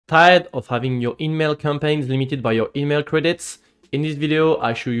Tired of having your email campaigns limited by your email credits? In this video,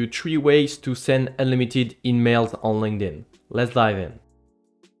 I show you 3 ways to send unlimited emails on LinkedIn. Let's dive in.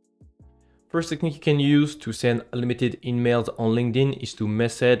 First technique you can use to send unlimited emails on LinkedIn is to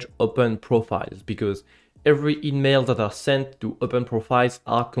message open profiles, because every email that are sent to open profiles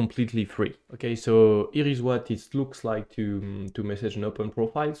are completely free. Okay, so here is what it looks like to message an open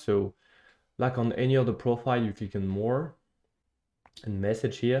profile. So like on any other profile, you click on more and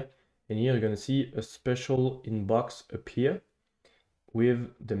message here, and here you're going to see a special inbox appear with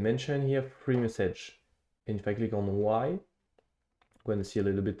the mention here free message. And if I click on Y, I'm going to see a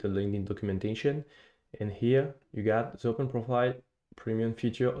little bit of LinkedIn documentation, and here you got the open profile premium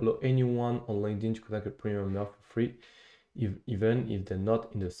feature. Allow anyone on LinkedIn to contact a premium mail for free, even if they're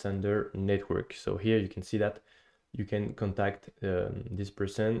not in the sender network. So here you can see that you can contact this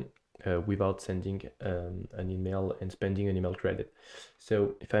person without sending an email and spending an email credit.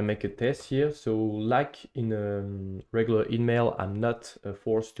 So if I make a test here, so like in a regular email, I'm not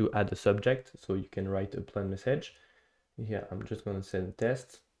forced to add a subject, so you can write a plain message. Here I'm just going to send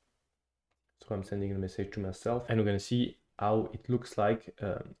test. So I'm sending a message to myself, and we're going to see how it looks like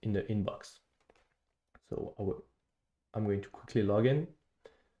in the inbox. So I'm going to quickly log in,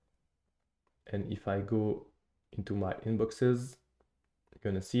 and if I go into my inboxes,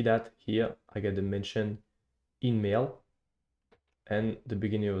 you're gonna see that here I get the mention email and the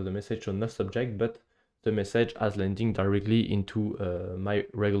beginning of the message, so no subject, but the message as landing directly into my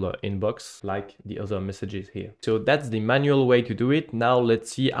regular inbox like the other messages here. So that's the manual way to do it. Now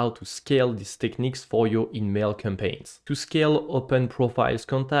let's see how to scale these techniques for your email campaigns. To scale open profiles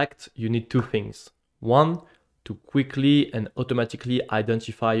contact, you need 2 things. 1, to quickly and automatically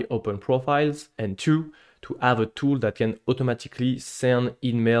identify open profiles, and 2, to have a tool that can automatically send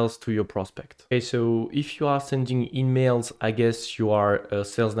emails to your prospect. Okay, so if you are sending emails, I guess you are a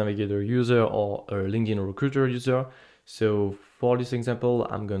Sales Navigator user or a LinkedIn Recruiter user. So for this example,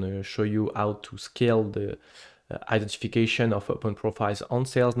 I'm gonna show you how to scale the identification of open profiles on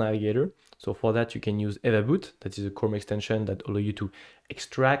Sales Navigator. So for that, you can use EvaBoot. That is a Chrome extension that allows you to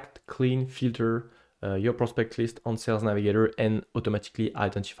extract, clean, filter your prospect list on Sales Navigator and automatically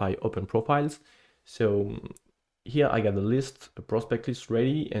identify open profiles. So here I got a list, a prospect list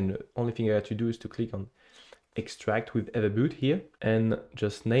ready, and the only thing I have to do is to click on extract with EvaBoot here and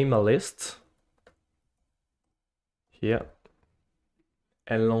just name a list here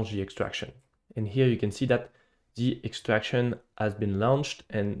and launch the extraction. And here you can see that the extraction has been launched,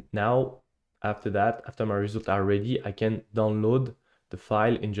 and now after that, after my results are ready, I can download the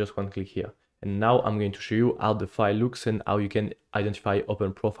file in just 1 click here. And now I'm going to show you how the file looks and how you can identify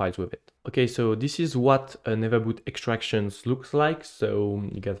open profiles with it. Okay, so this is what an EvaBoot extractions looks like. So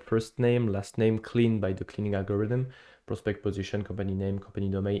you got first name, last name cleaned by the cleaning algorithm, prospect position, company name, company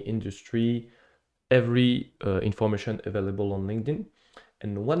domain, industry, every information available on LinkedIn.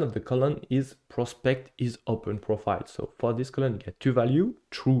 And one of the column is prospect is open profile. So for this column, you get 2 values,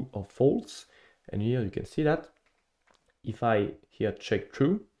 true or false. And here you can see that if I here check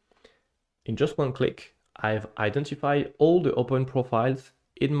true, in just 1 click, I've identified all the open profiles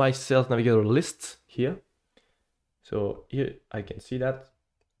in my Sales Navigator lists here. So here I can see that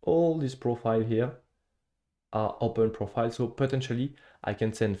all these profiles here are open profiles. So potentially I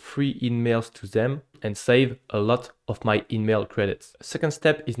can send free emails to them and save a lot of my email credits. Second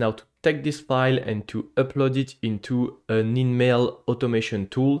step is now to take this file and to upload it into an Inmail automation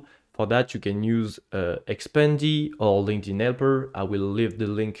tool. For that, you can use Expandy or LinkedIn Helper. I will leave the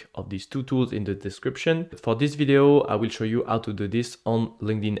link of these 2 tools in the description. For this video, I will show you how to do this on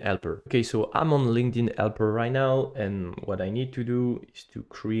LinkedIn Helper. Okay, so I'm on LinkedIn Helper right now, and what I need to do is to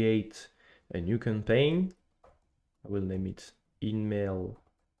create a new campaign. I will name it Inmail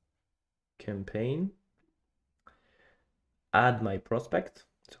campaign. Add my prospect.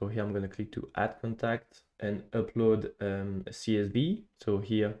 So here I'm going to click to add contact and upload a CSV. So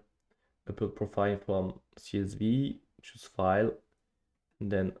here, upload profile from CSV, choose file,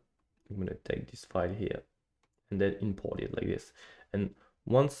 and then I'm going to take this file here and then import it like this. And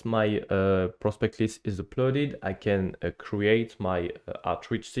once my prospect list is uploaded, I can create my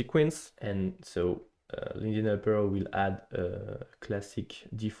outreach sequence. And so LinkedIn Helper will add a classic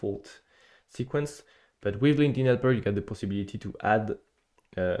default sequence, but with LinkedIn Helper, you get the possibility to add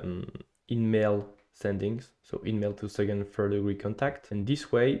email sendings, so email to second, third degree contact. And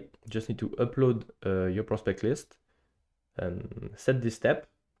this way, you just need to upload your prospect list, set this step,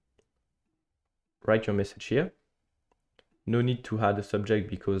 write your message here. No need to add a subject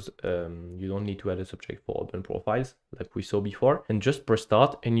because you don't need to add a subject for open profiles like we saw before, and just press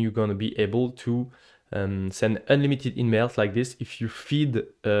start, and you're going to be able to send unlimited emails like this. If you feed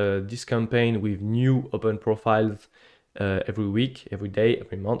this campaign with new open profiles every week, every day,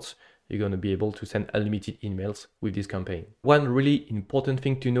 every month, you're going to be able to send unlimited emails with this campaign. One really important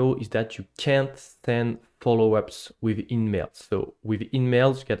thing to know is that you can't send follow-ups with Inmails. So with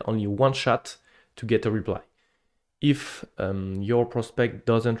Inmails, you get only one shot to get a reply. If your prospect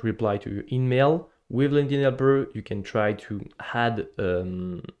doesn't reply to your email, with LinkedIn Helper, you can try to add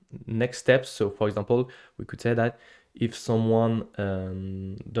next steps. So for example, we could say that if someone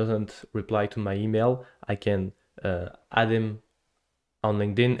doesn't reply to my email, I can add him on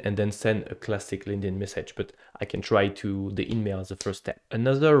LinkedIn and then send a classic LinkedIn message, but I can try to the email as a first step.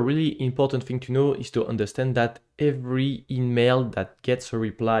 Another really important thing to know is to understand that every email that gets a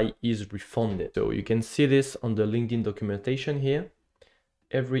reply is refunded. So you can see this on the LinkedIn documentation here.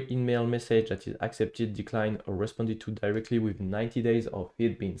 Every email message that is accepted, declined, or responded to directly within 90 days of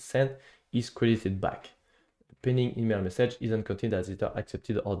it being sent is credited back. The pending email message isn't considered as either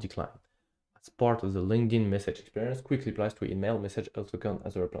accepted or declined. As part of the LinkedIn message experience, quick replies to email message also count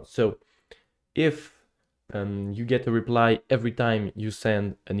as a reply. So if you get a reply every time you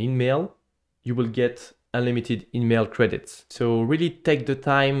send an email, you will get unlimited email credits. So really take the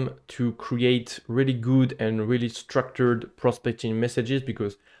time to create really good and really structured prospecting messages,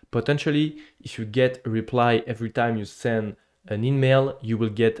 because potentially if you get a reply every time you send an email, you will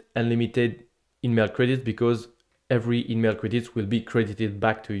get unlimited email credits, because every email credits will be credited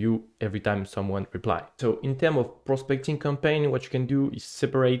back to you every time someone replies. So in terms of prospecting campaign, what you can do is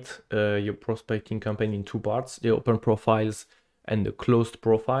separate your prospecting campaign in two parts, the open profiles and the closed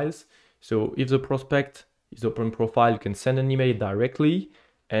profiles. So if the prospect is open profile, you can send an email directly.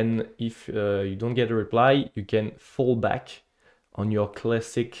 And if you don't get a reply, you can fall back on your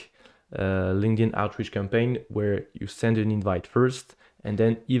classic LinkedIn outreach campaign, where you send an invite first. And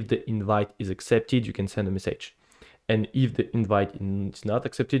then if the invite is accepted, you can send a message. And if the invite is not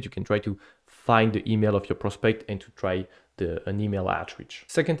accepted, you can try to find the email of your prospect and to try an email outreach.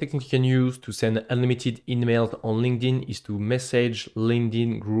 Second technique you can use to send unlimited emails on LinkedIn is to message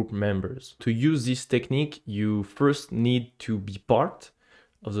LinkedIn group members. To use this technique, you first need to be part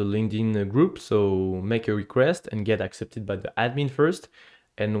of the LinkedIn group. So make a request and get accepted by the admin first.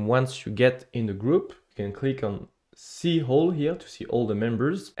 And once you get in the group, you can click on see all here to see all the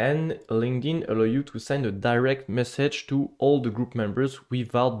members, and LinkedIn allow you to send a direct message to all the group members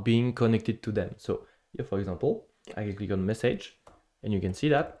without being connected to them. So here, for example, I can click on message, and you can see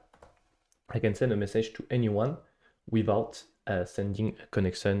that I can send a message to anyone without sending a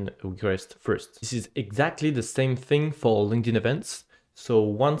connection request first. This is exactly the same thing for LinkedIn events. So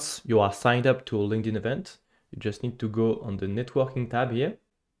once you are signed up to a LinkedIn event, you just need to go on the networking tab here.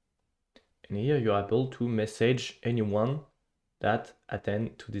 And here you're able to message anyone that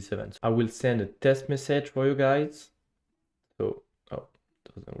attend to this event. I will send a test message for you guys. So, oh,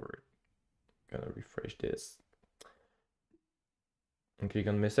 doesn't work. I'm gonna refresh this. And click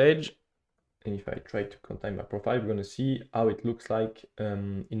on message. And if I try to contact my profile, we're gonna see how it looks like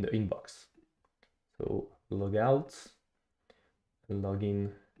in the inbox. So log out, log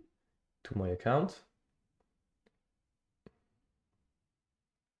in to my account.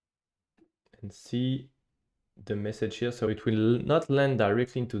 And see the message here. So it will not land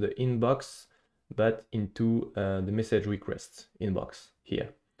directly into the inbox, but into the message request inbox here.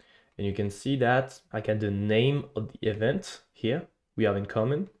 And you can see that I get the name of the event here we have in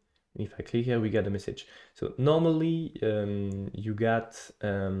common. And if I click here, we get a message. So normally you got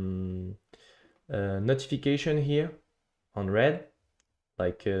a notification here on red,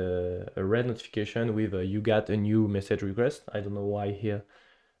 like a red notification with you got a new message request. I don't know why here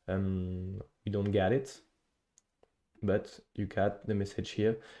we don't get it, but you got the message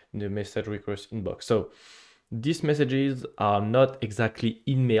here in the message request inbox. So these messages are not exactly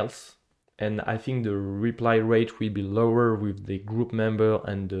emails, and I think the reply rate will be lower with the group member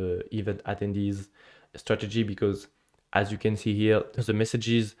and the event attendees strategy, because as you can see here, the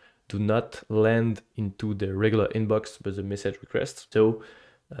messages do not land into the regular inbox, but the message requests. So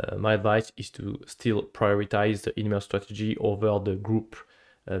my advice is to still prioritize the email strategy over the group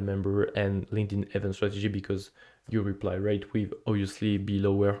member and LinkedIn event strategy, because your reply rate will obviously be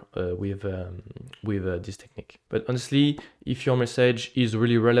lower with this technique. But honestly, if your message is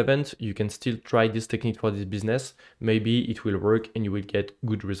really relevant, you can still try this technique for this business. Maybe it will work and you will get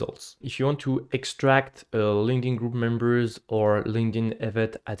good results. If you want to extract LinkedIn group members or LinkedIn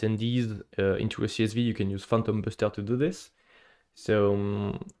event attendees into a CSV, you can use Phantom Buster to do this.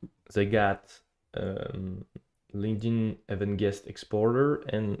 So they got LinkedIn event guest exporter,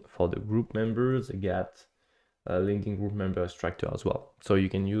 and for the group members, they got LinkedIn group member extractor as well. So you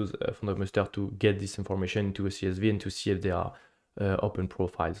can use Fundamaster to get this information into a CSV and to see if they are open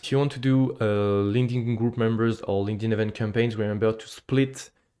profiles. If you want to do LinkedIn group members or LinkedIn event campaigns, remember to split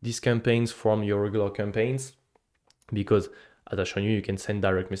these campaigns from your regular campaigns, because as I shown you, you can send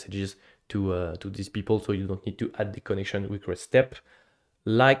direct messages to these people, so you don't need to add the connection request step.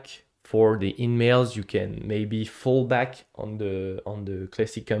 Like for the Inmails, you can maybe fall back on the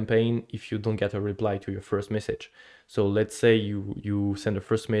classic campaign if you don't get a reply to your first message. So let's say you send a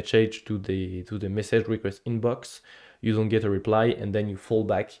first message to the message request inbox, you don't get a reply, and then you fall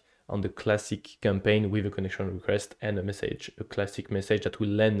back on the classic campaign with a connection request and a classic message that will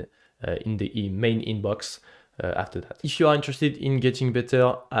land in the main inbox after that. If you are interested in getting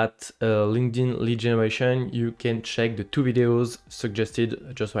better at LinkedIn lead generation, you can check the 2 videos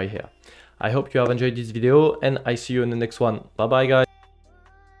suggested just right here. I hope you have enjoyed this video, and I see you in the next one. Bye bye guys.